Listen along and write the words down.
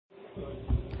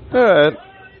Alright.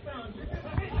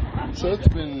 So it's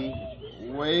been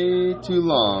way too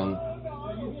long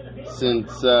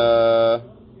since I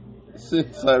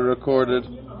recorded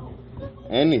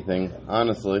anything,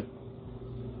 honestly.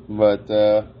 But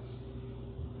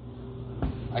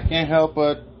I can't help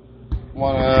but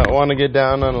wanna get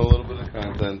down on a little bit of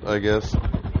content, I guess.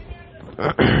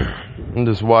 I'm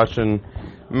just watching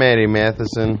Matty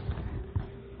Matheson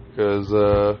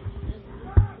because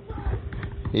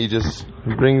he just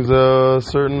brings a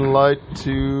certain light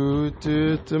to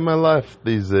my life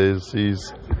these days.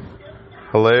 He's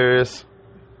hilarious.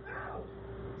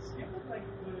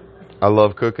 I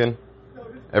love cooking.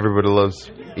 Everybody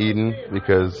loves eating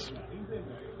because,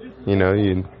 you know,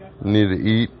 you need to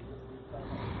eat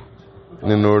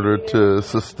in order to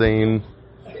sustain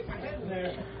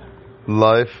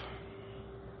life.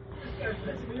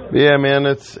 But yeah, man,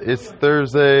 it's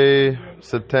Thursday,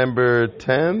 September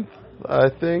 10th, I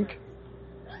think.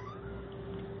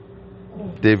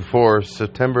 Day before,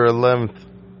 September 11th.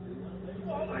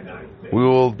 We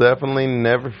will definitely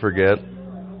never forget.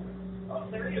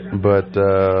 But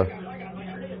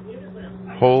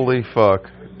holy fuck,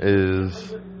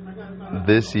 is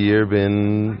this year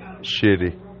been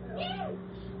shitty.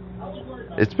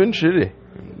 It's been shitty.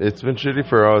 It's been shitty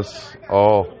for us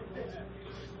all.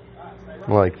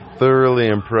 Like, thoroughly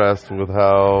impressed with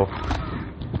how,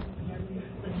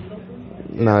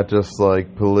 not just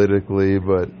like politically,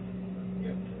 but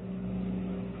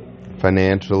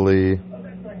financially,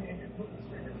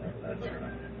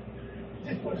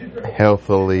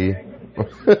 healthily,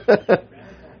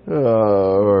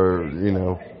 or, you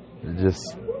know,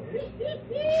 just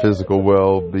physical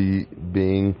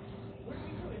well-being.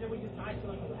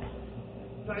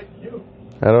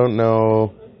 I don't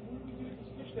know,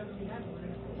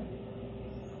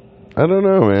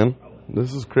 man.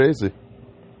 This is crazy.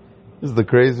 This is the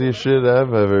craziest shit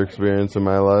I've ever experienced in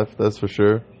my life, that's for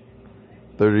sure.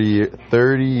 30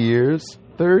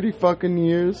 fucking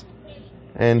years,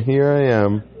 and here I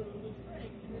am,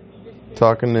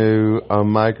 talking to a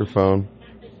microphone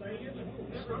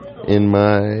in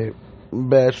my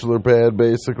bachelor pad,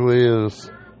 basically,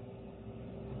 is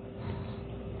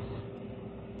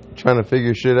trying to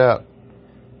figure shit out.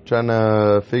 Trying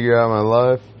to figure out my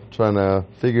life. Trying to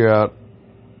figure out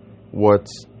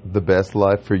what's the best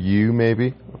life for you,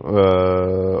 maybe.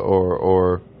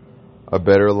 Or a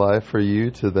better life for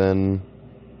you to then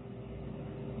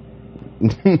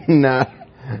not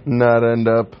end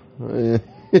up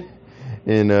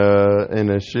in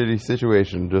a shitty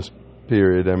situation, just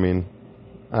period. I mean,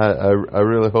 I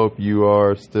really hope you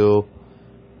are still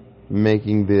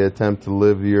making the attempt to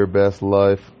live your best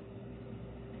life,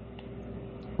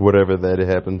 whatever that it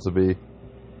happens to be,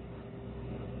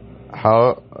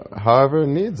 however it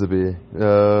needs to be.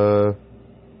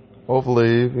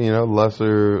 Hopefully, you know,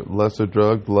 lesser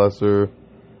drugs, lesser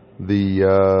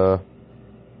the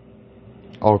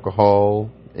alcohol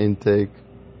intake.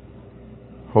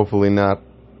 Hopefully not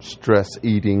stress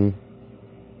eating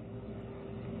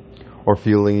or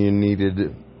feeling you need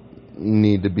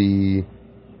to be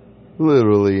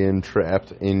literally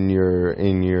entrapped in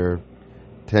your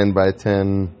 10 by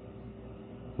 10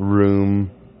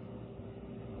 room,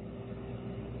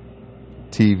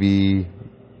 TV,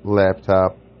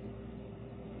 laptop,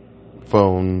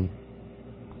 phone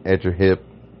at your hip.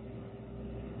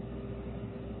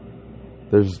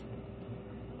 There's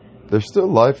still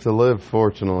life to live,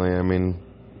 fortunately. I mean,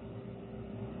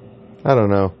 I don't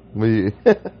know.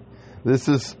 This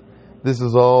is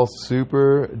all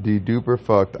super de-duper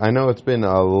fucked. I know it's been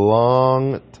a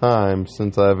long time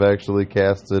since I've actually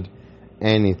casted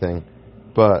anything,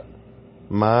 but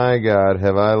my God,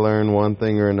 have I learned one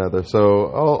thing or another. So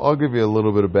I'll give you a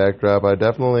little bit of backdrop. I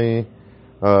definitely,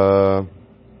 I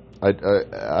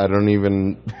don't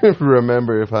even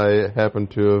remember if I happen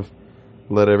to have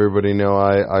let everybody know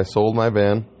I sold my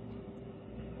van.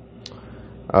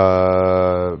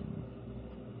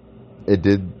 It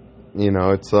did, you know,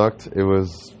 it sucked. It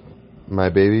was my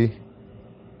baby.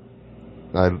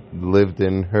 I lived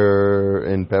in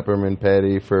Peppermint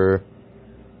Patty for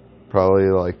probably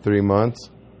like 3 months.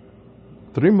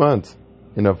 3 months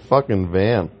in a fucking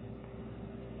van.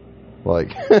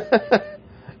 Like,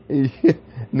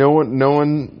 no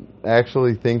one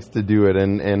actually thinks to do it.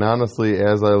 And honestly,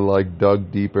 as I like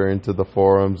dug deeper into the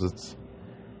forums, it's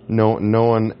no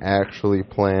one actually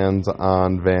plans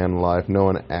on van life. No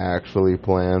one actually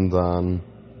plans on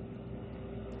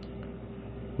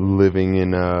living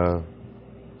in a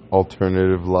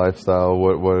alternative lifestyle.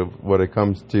 What it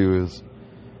comes to is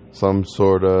some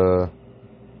sort of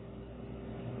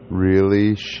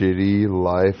really shitty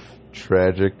life,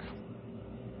 tragic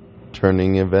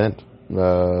turning event,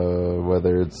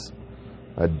 whether it's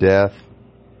a death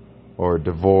or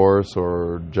divorce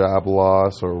or job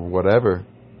loss or whatever.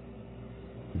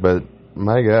 But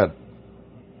my God,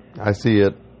 I see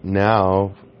it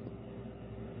now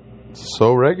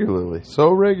so regularly.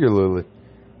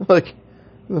 Like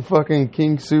the fucking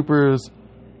King Soopers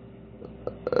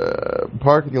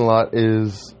parking lot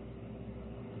is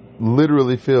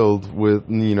literally filled with,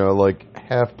 like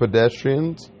half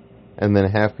pedestrians and then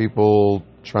half people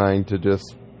trying to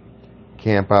just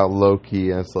camp out low key.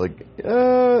 And it's like,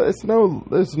 it's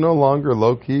no longer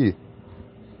low key.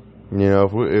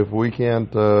 If we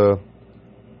can't,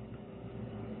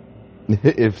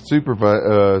 if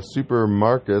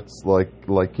supermarkets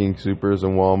like King Soopers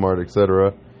and Walmart,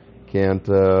 etc., can't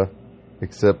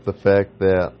accept the fact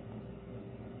that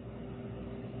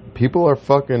people are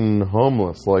fucking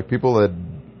homeless, like people that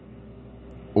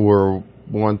were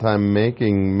one time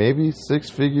making maybe 6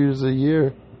 figures a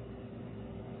year,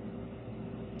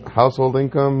 household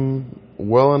income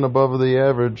well and above the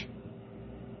average,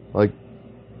 like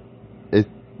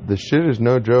the shit is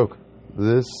no joke.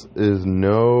 This is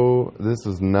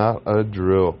not a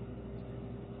drill.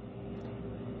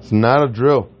 It's not a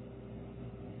drill.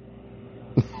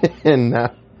 And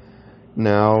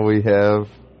now we have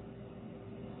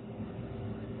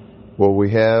what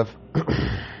we have,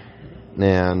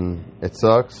 and it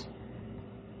sucks,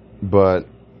 but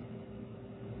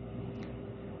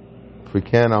if we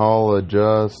can't all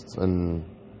adjust and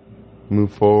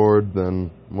move forward, then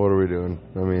what are we doing?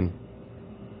 I mean,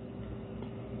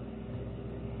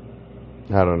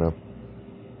 I don't know.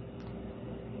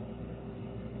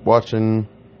 Watching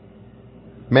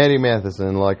Matty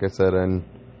Matheson, like I said, and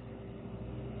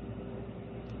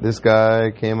this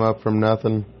guy came up from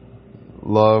nothing,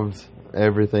 loved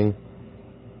everything,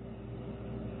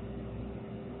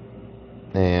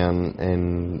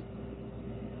 and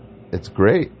it's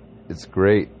great. It's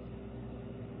great.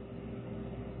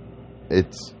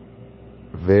 It's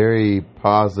very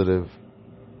positive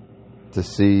to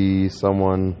see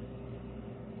someone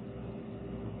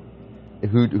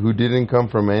who didn't come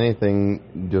from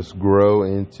anything just grow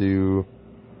into,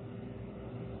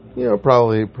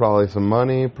 probably some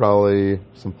money, probably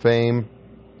some fame,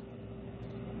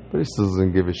 but he still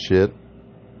doesn't give a shit.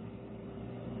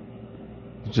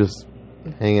 Just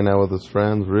hanging out with his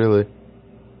friends, really.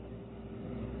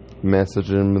 Messaged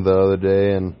him the other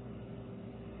day, and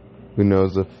who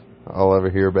knows if I'll ever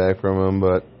hear back from him,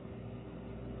 but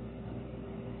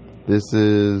this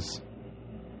is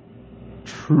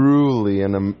truly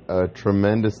a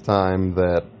tremendous time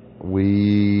that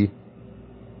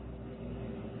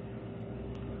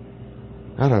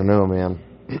I don't know, man.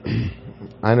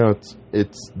 I know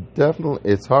it's definitely,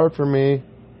 it's hard for me.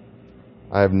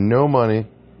 I have no money.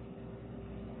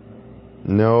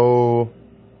 No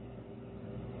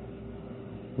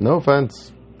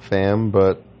offense, fam,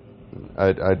 but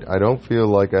I don't feel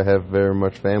like I have very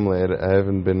much family. I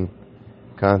haven't been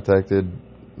contacted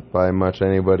by much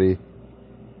anybody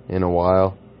in a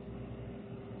while,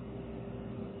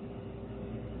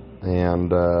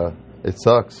 and it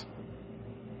sucks.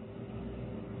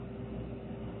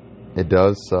 It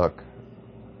does suck.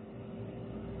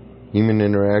 Human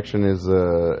interaction is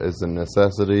a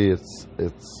necessity.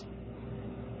 It's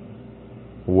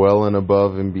well and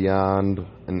above and beyond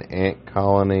an ant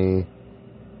colony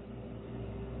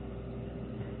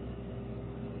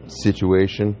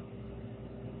situation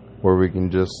where we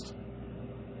can just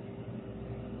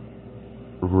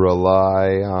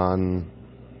rely on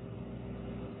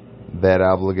that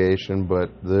obligation,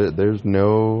 but there's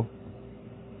no...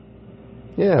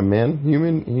 Yeah, man,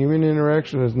 human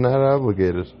interaction is not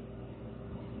obligated.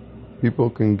 People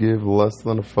can give less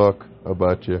than a fuck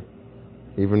about you,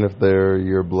 even if they're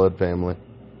your blood family,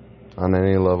 on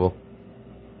any level.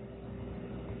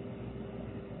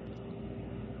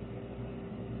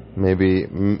 Maybe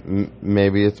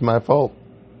it's my fault.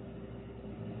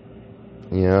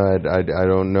 I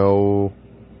don't know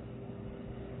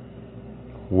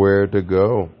where to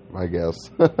go, I guess.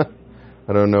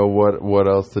 I don't know what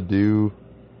else to do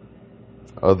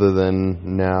other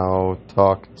than now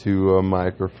talk to a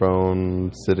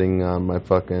microphone sitting on my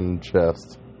fucking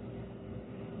chest.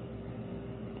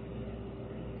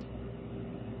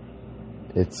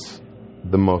 It's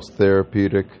the most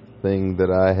therapeutic thing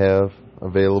that I have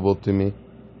available to me.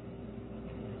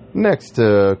 Next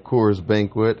to Coors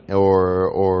Banquet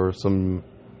or some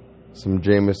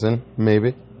Jameson,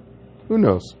 maybe. Who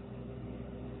knows?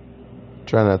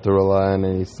 Try not to rely on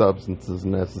any substances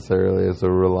necessarily as a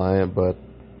reliant, but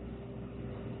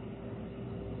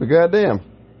goddamn,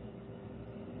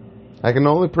 I can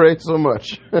only pray so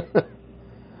much.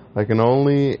 I can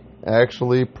only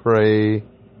actually pray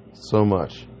so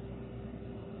much.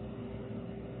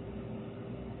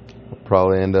 I'll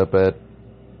probably end up at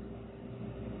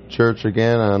church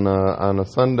again on a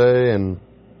Sunday, and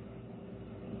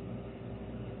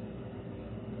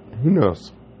who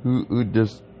knows?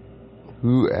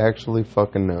 Who actually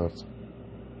fucking knows?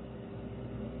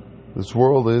 This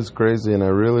world is crazy, and I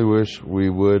really wish we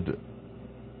would,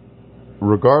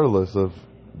 regardless of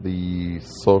the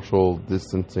social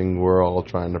distancing we're all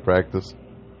trying to practice,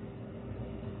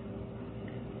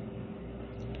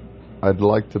 I'd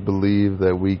like to believe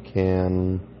that we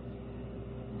can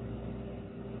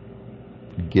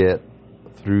get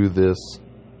through this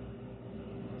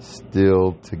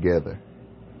still together.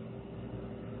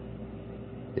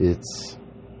 It's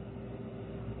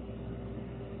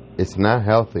not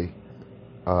healthy.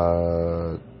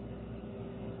 I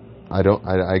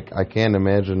can't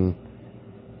imagine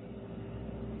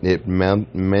it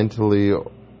mentally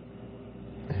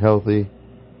healthy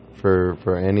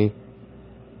for any,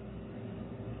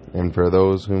 and for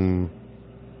those whom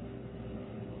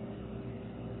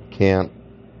can't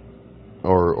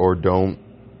or don't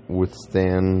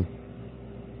withstand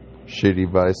shitty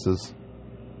vices.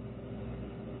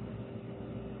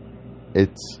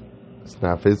 It's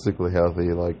not physically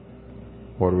healthy. Like,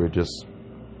 what are we, just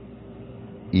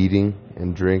eating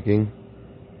and drinking,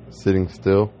 sitting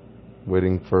still,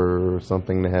 waiting for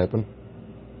something to happen?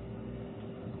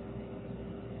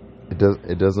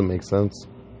 It doesn't make sense.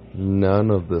 None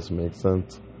of this makes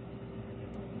sense.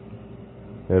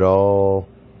 It all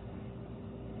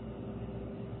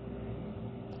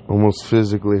almost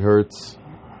physically hurts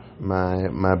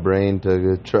my brain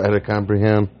to try to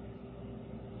comprehend.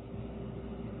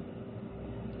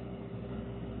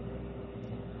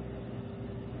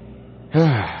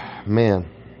 Man,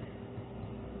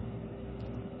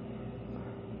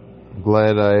 I'm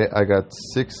glad I got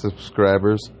 6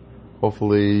 subscribers.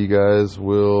 Hopefully you guys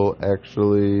will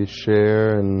actually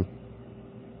share and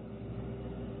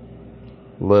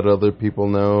let other people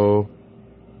know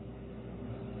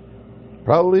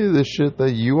probably the shit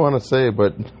that you want to say,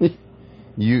 but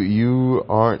you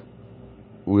aren't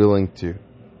willing to.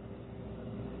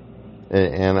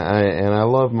 And I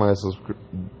love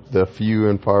the few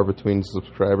and far between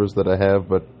subscribers that I have,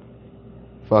 but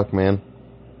fuck, man,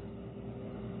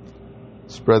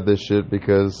 spread this shit,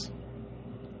 because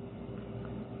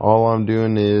all I'm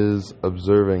doing is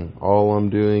observing. All I'm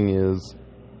doing is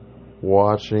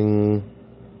watching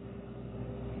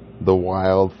the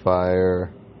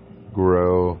wildfire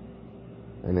grow,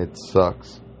 and it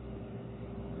sucks.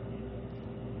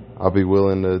 I'll be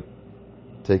willing to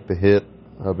take the hit.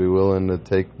 I'll be willing to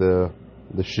take the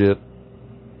shit.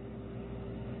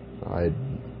 I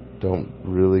don't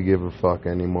really give a fuck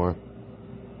anymore.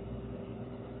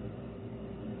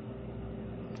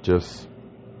 Just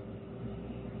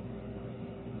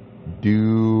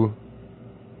do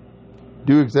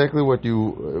exactly what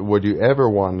you ever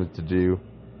wanted to do,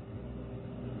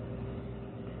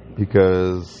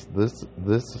 because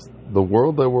the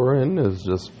world that we're in is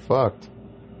just fucked.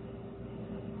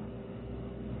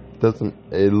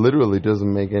 It literally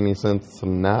doesn't make any sense to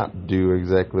not do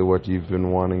exactly what you've been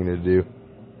wanting to do.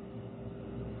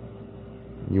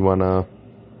 You wanna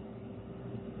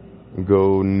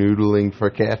go noodling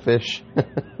for catfish?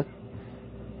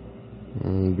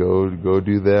 And go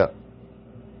do that.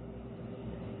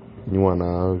 You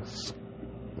wanna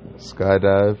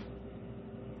skydive?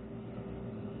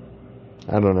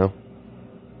 I don't know.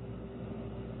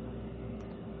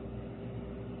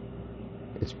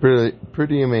 It's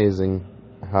pretty amazing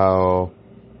how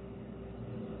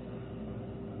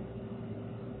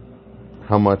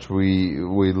much we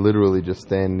literally just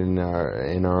stand in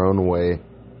our own way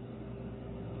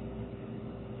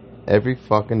every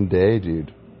fucking day,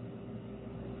 dude.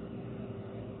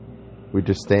 We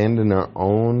just stand in our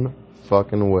own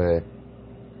fucking way.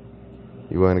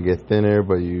 You want to get thinner,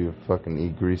 but you fucking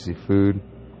eat greasy food.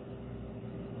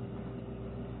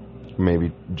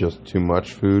 Maybe just too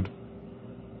much food.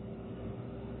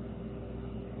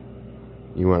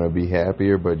 You want to be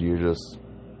happier, but you're just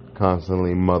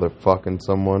constantly motherfucking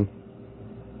someone.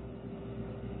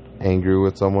 Angry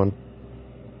with someone.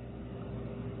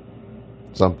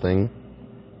 Something.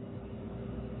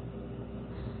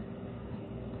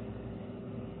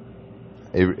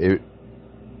 It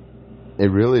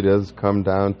really does come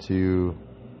down to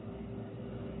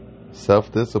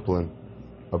self-discipline,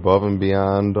 above and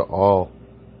beyond all.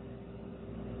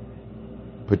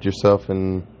 Put yourself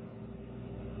in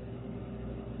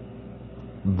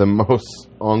the most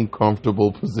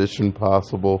uncomfortable position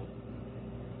possible,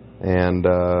 and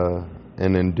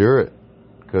endure it,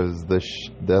 because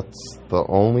that's the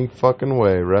only fucking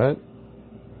way, right?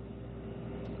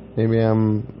 Maybe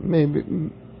I'm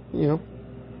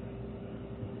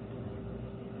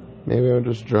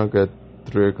just drunk at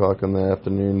 3 o'clock in the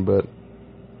afternoon, but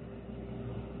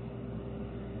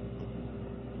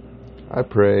I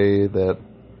pray that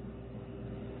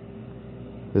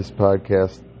this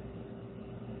podcast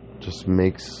just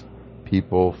makes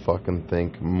people fucking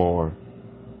think more.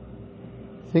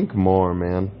 Think more,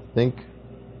 man. Think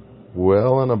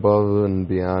well and above and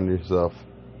beyond yourself.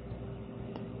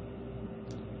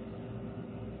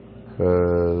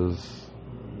 'Cause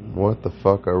what the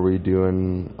fuck are we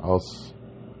doing else?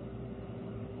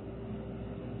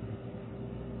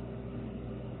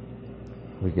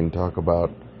 We can talk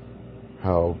about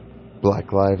how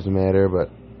Black Lives Matter, but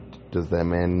does that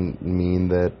mean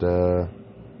that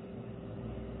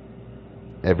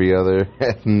every other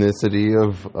ethnicity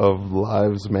of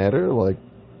lives matter? Like,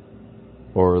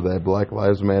 or that Black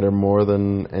Lives matter more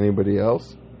than anybody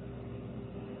else?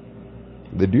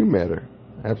 They do matter.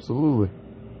 Absolutely.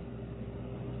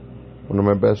 One of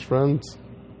my best friends,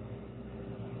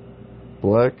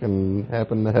 black, and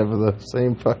happened to have the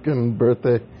same fucking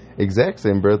birthday, exact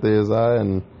same birthday as I,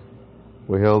 and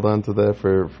we held on to that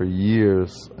for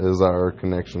years as our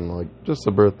connection, like just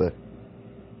a birthday.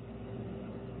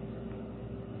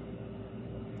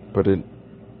 But it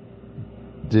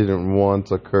didn't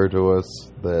once occur to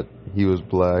us that he was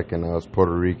black and I was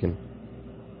Puerto Rican.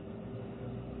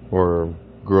 Or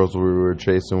girls we were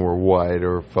chasing were white,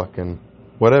 or fucking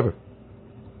whatever.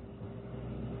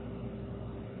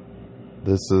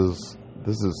 This is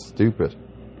stupid.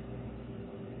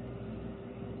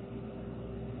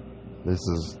 This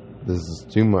is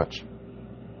too much.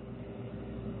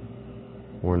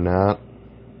 We're not.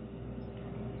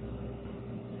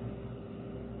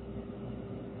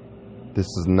 This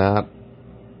is not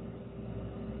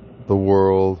the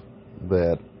world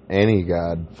that any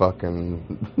god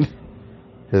fucking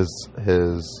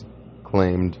has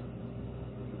claimed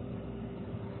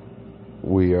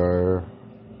we are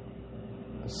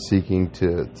seeking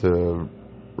to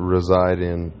reside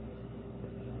in,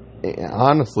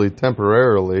 honestly,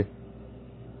 temporarily,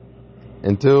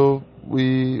 until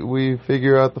we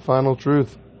figure out the final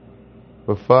truth.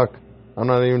 But fuck, I'm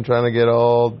not even trying to get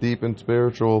all deep and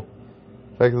spiritual.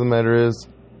 Fact of the matter is,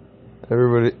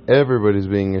 everybody's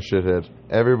being a shithead.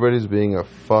 Everybody's being a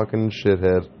fucking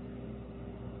shithead.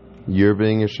 You're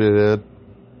being a shithead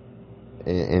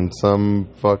in some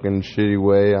fucking shitty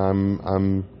way.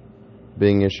 I'm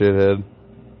being a shithead.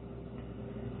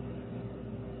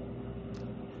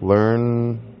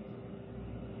 Learn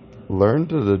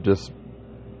to just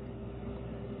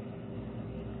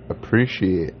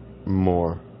appreciate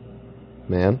more,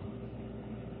 man.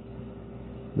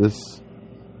 This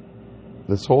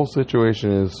whole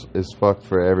situation is fucked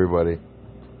for everybody,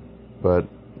 but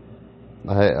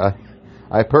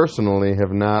I personally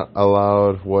have not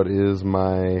allowed what is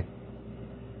my.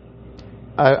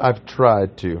 I've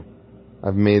tried to.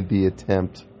 I've made the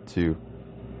attempt to,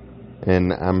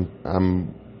 and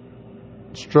I'm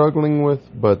struggling with,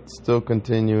 but still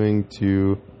continuing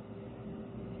to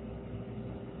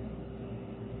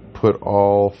put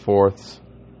all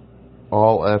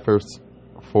efforts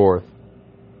forth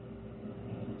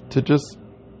to just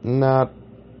not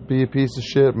be a piece of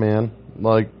shit, man.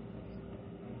 Like,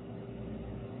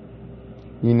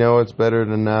 you know it's better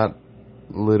to not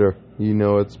litter. You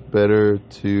know it's better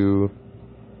to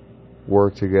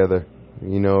work together.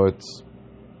 You know it's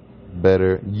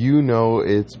better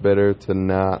to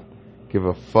not give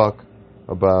a fuck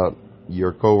about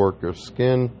your coworker's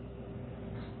skin.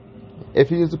 If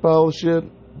he's a pile of shit,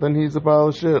 then he's a pile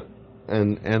of shit.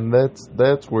 And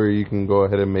that's where you can go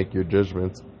ahead and make your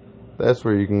judgments. That's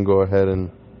where you can go ahead and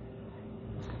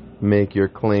make your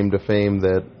claim to fame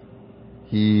that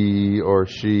he or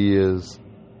she is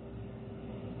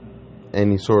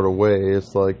any sort of way.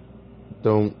 It's like,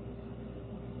 don't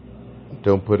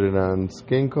put it on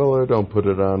skin color, don't put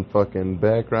it on fucking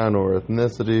background or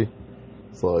ethnicity.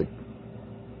 It's like,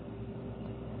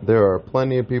 there are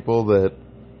plenty of people that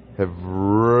have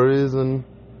risen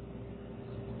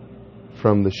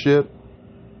from the shit,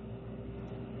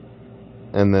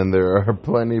 and then there are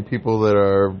plenty of people that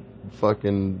are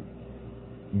fucking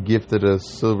gifted a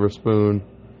silver spoon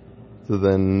to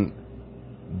then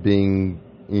being,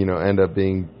 end up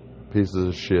being pieces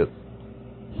of shit.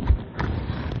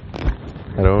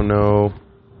 I don't know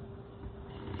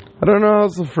how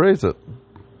else to phrase it.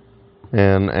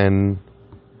 And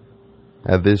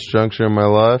at this juncture in my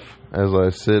life, as I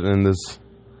sit in this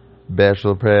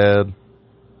bachelor pad,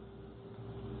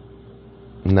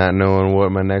 not knowing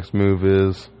what my next move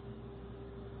is,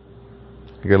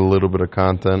 I got a little bit of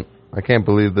content. I can't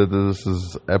believe that this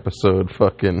is episode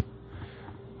fucking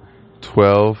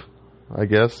 12, I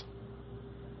guess.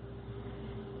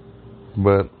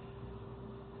 But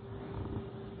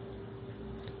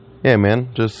yeah, man,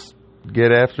 just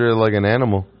get after it like an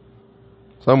animal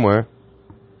somewhere.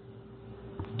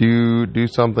 Do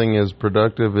something as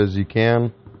productive as you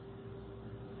can,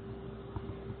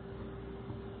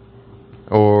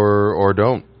 or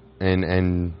don't,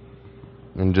 and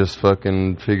just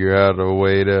fucking figure out a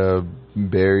way to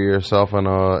bury yourself in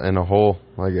a hole.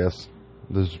 I guess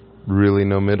there's really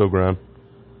no middle ground,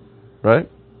 right?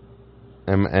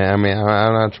 I mean, I'm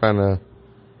not trying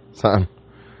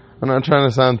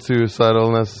to sound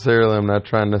suicidal necessarily. I'm not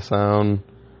trying to sound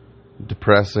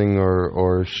depressing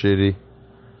or shitty.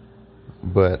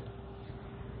 But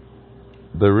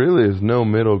there really is no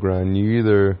middle ground. You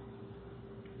either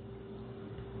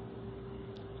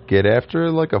get after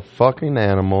it like a fucking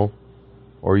animal,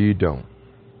 or you don't.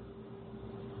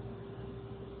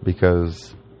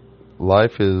 Because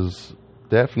life is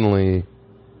definitely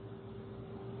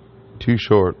too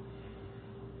short.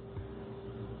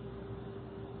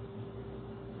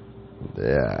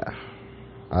 Yeah,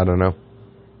 I don't know.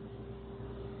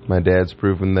 My dad's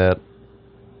proven that.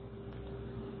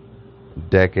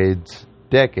 Decades,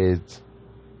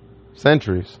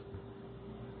 centuries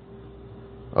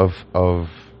of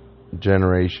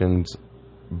generations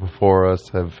before us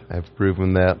have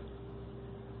proven that.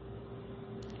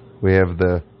 We have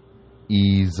the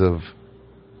ease of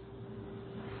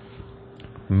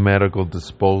medical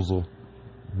disposal,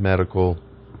 medical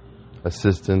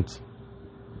assistance.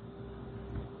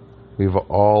 We have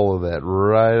all of that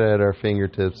right at our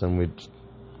fingertips, and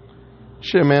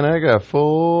shit, man, I got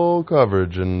full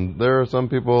coverage, and there are some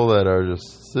people that are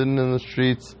just sitting in the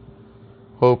streets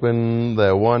hoping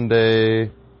that one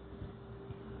day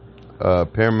a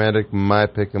paramedic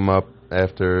might pick them up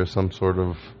after some sort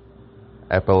of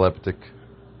epileptic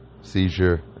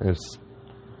seizure.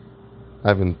 I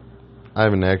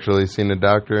haven't actually seen a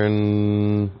doctor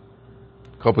in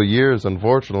a couple of years,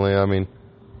 unfortunately. I mean,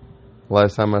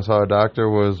 last time I saw a doctor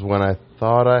was when I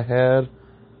thought I had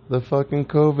the fucking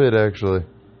COVID, actually.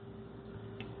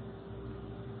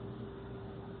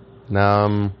 Now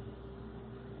I'm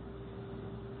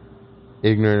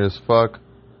ignorant as fuck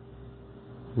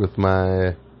with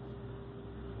my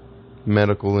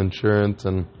medical insurance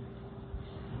and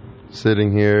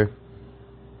sitting here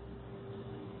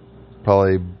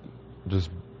probably just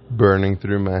burning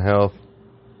through my health.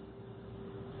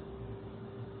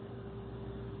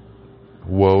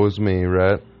 Woe is me,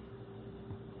 right?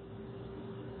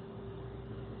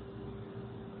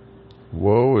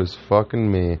 Woe is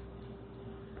fucking me.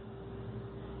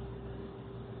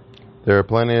 There are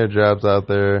plenty of jobs out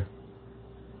there.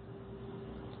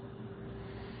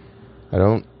 I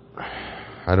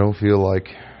don't feel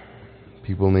like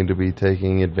people need to be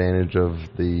taking advantage of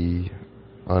the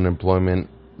unemployment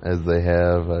as they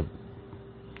have. I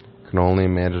can only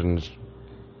imagine just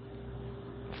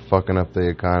fucking up the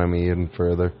economy even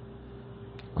further.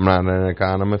 I'm not an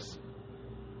economist,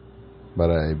 but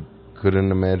I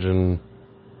couldn't imagine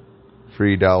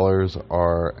free dollars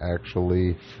are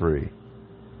actually free.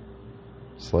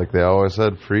 It's like they always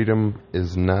said, freedom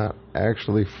is not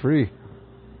actually free.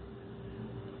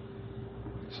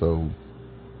 So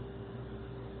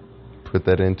put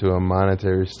that into a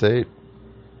monetary state.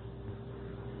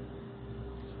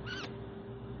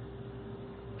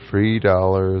 Free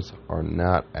dollars are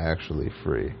not actually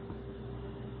free.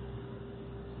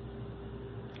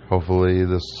 Hopefully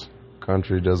this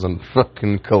country doesn't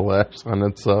fucking collapse on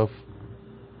itself.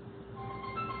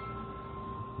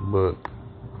 But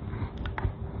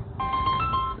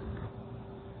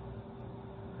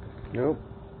nope.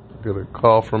 Got a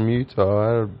call from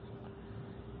Utah.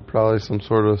 Probably some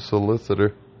sort of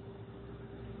solicitor.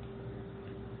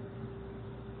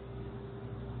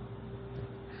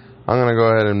 I'm gonna go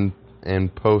ahead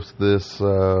and post this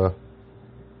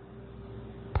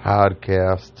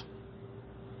podcast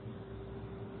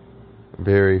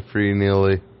very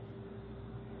free-neely.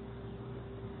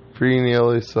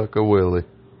 Free-neely, suck a willy.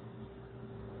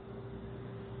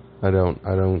 I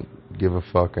don't give a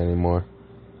fuck anymore.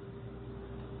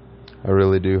 I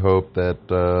really do hope that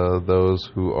those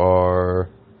who are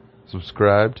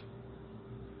subscribed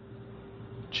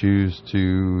choose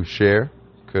to share,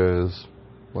 because,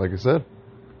 like I said,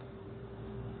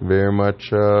 very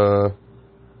much an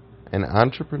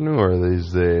entrepreneur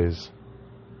these days.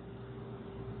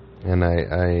 And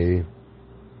I'm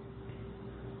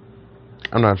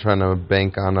not trying to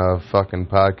bank on a fucking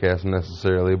podcast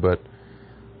necessarily, but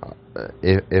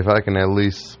if I can at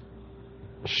least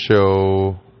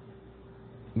show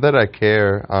that I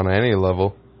care on any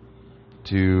level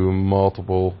to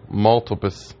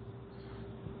multiples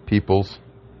peoples,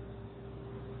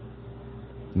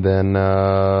 then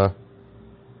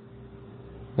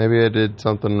maybe I did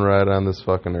something right on this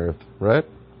fucking earth, right?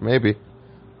 Maybe.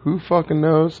 Who fucking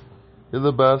knows? You're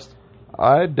the best.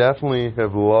 I definitely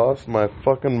have lost my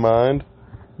fucking mind,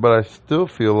 but I still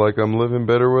feel like I'm living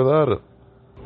better without it.